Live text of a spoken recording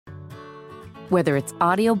Whether it's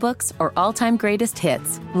audiobooks or all-time greatest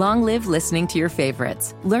hits, long live listening to your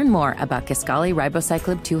favorites. Learn more about Kisqali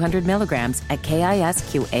Ribociclib 200 milligrams at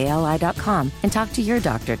KISQALI.com and talk to your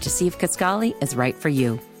doctor to see if Kisqali is right for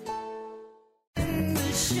you.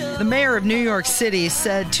 The mayor of New York City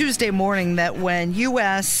said Tuesday morning that when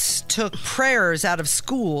U.S. took prayers out of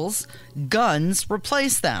schools, guns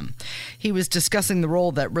replaced them. He was discussing the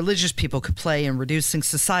role that religious people could play in reducing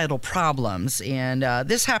societal problems, and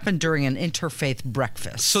this happened during an interfaith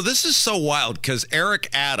breakfast. So this is so wild because Eric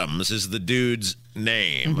Adams is the dude's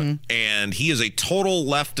name, and he is a total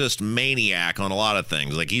leftist maniac on a lot of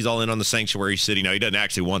things. Like, he's all in on the sanctuary city. Now, he doesn't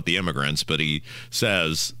actually want the immigrants, but he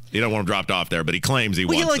says he don't want them dropped off there, but he claims he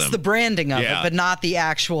wants them. He likes the branding of it, but not the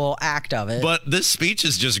actual act of it. But this speech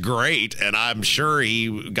is just great, and I'm sure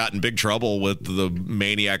he got in big trouble with the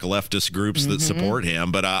maniac leftist groups that support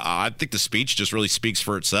him. But I think the speech just really speaks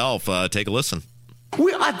for itself. Take a listen.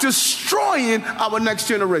 We are destroying our next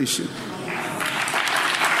generation.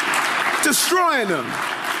 Destroying them.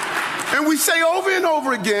 And we say over and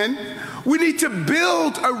over again, we need to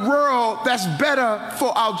build a world that's better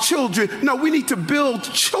for our children. No, we need to build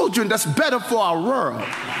children that's better for our world.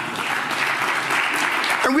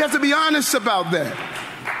 And we have to be honest about that.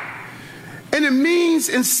 And it means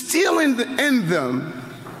instilling in them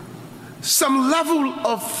some level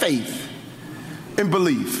of faith and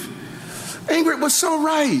belief. Ingrid was so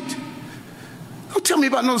right. Don't tell me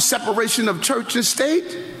about no separation of church and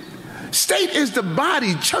state. State is the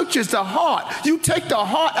body, church is the heart. You take the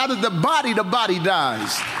heart out of the body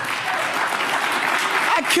dies.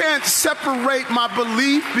 I can't separate my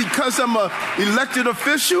belief because I'm an elected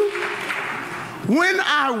official. When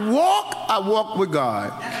I walk with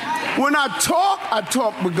God. When I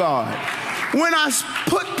talk with God. When I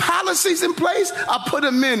put policies in place, I put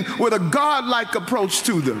them in with a God-like approach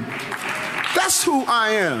to them. That's who I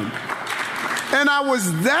am. And I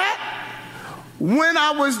was that when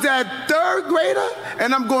I was that third grader,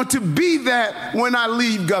 and I'm going to be that when I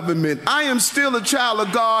leave government. I am still a child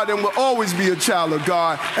of God and will always be a child of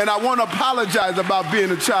God, and I want to apologize about being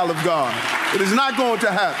a child of God. It is not going to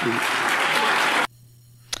happen.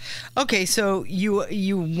 Okay, so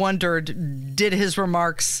you wondered, did his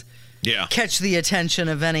remarks catch the attention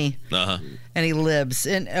of any libs?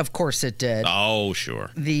 And of course it did. Oh, sure.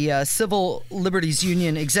 The Civil Liberties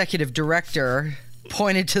Union executive director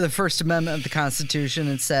pointed to the First Amendment of the Constitution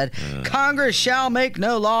and said, Congress shall make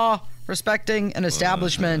no law respecting an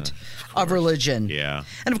establishment of religion. Yeah.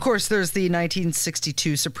 And of course, there's the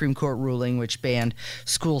 1962 Supreme Court ruling which banned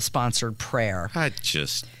school-sponsored prayer.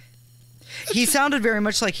 He sounded very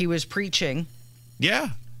much like he was preaching.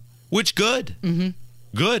 Yeah. Which good.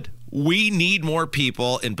 Good. We need more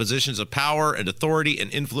people in positions of power and authority and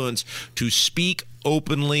influence to speak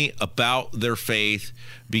openly about their faith,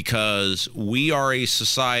 because we are a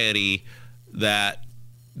society that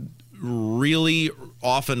really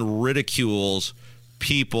often ridicules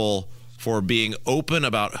people for being open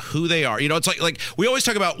about who they are. You know, it's like we always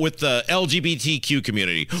talk about with the LGBTQ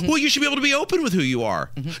community. Well, you should be able to be open with who you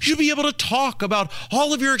are. You should be able to talk about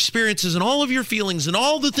all of your experiences and all of your feelings and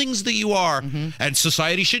all the things that you are. And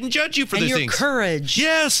society shouldn't judge you for these things. And your courage.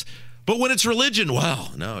 Yes. But when it's religion,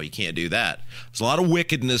 well, no, you can't do that. There's a lot of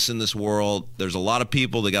wickedness in this world. There's a lot of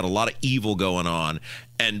people that got a lot of evil going on.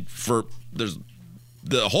 And there's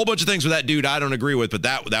a whole bunch of things with that dude I don't agree with, but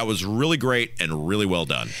that was really great and really well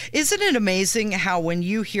done. Isn't it amazing how when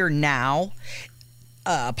you hear now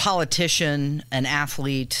a politician, an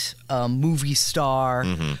athlete, a movie star,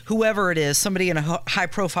 whoever it is, somebody in a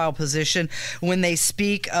high-profile position, when they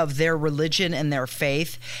speak of their religion and their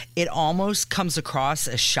faith, it almost comes across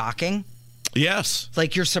as shocking? Yes.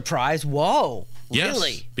 Like you're surprised. Whoa, yes,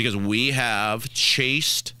 really? Because we have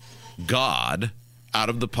chased God out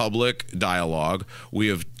of the public dialogue. We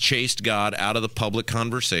have chased God out of the public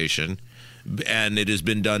conversation. And it has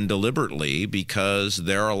been done deliberately because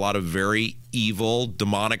there are a lot of very evil,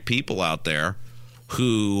 demonic people out there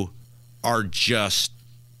who are just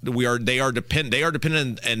they are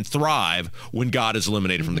dependent and thrive when God is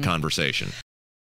eliminated from the conversation.